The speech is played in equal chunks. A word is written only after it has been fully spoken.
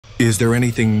Is there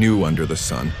anything new under the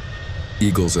sun?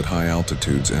 Eagles at high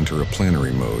altitudes enter a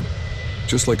plenary mode,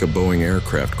 just like a Boeing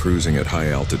aircraft cruising at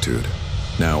high altitude.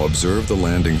 Now observe the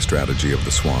landing strategy of the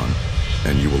swan,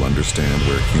 and you will understand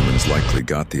where humans likely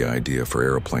got the idea for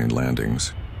aeroplane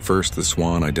landings. First, the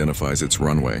swan identifies its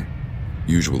runway,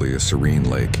 usually a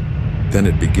serene lake. Then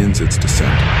it begins its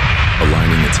descent,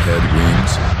 aligning its head,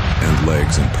 wings, and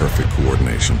legs in perfect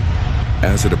coordination.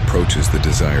 As it approaches the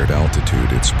desired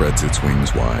altitude, it spreads its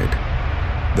wings wide,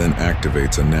 then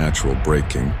activates a natural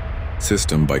braking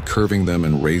system by curving them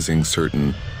and raising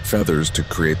certain feathers to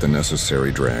create the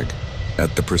necessary drag.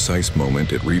 At the precise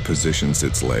moment, it repositions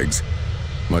its legs,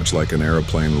 much like an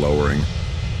aeroplane lowering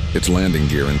its landing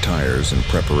gear and tires in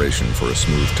preparation for a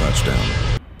smooth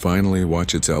touchdown. Finally,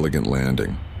 watch its elegant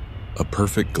landing. A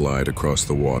perfect glide across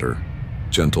the water,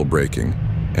 gentle braking,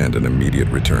 and an immediate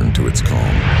return to its calm,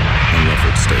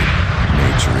 unruffled state.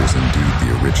 Nature is indeed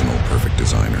the original perfect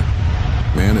designer.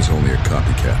 Man is only a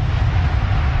copycat.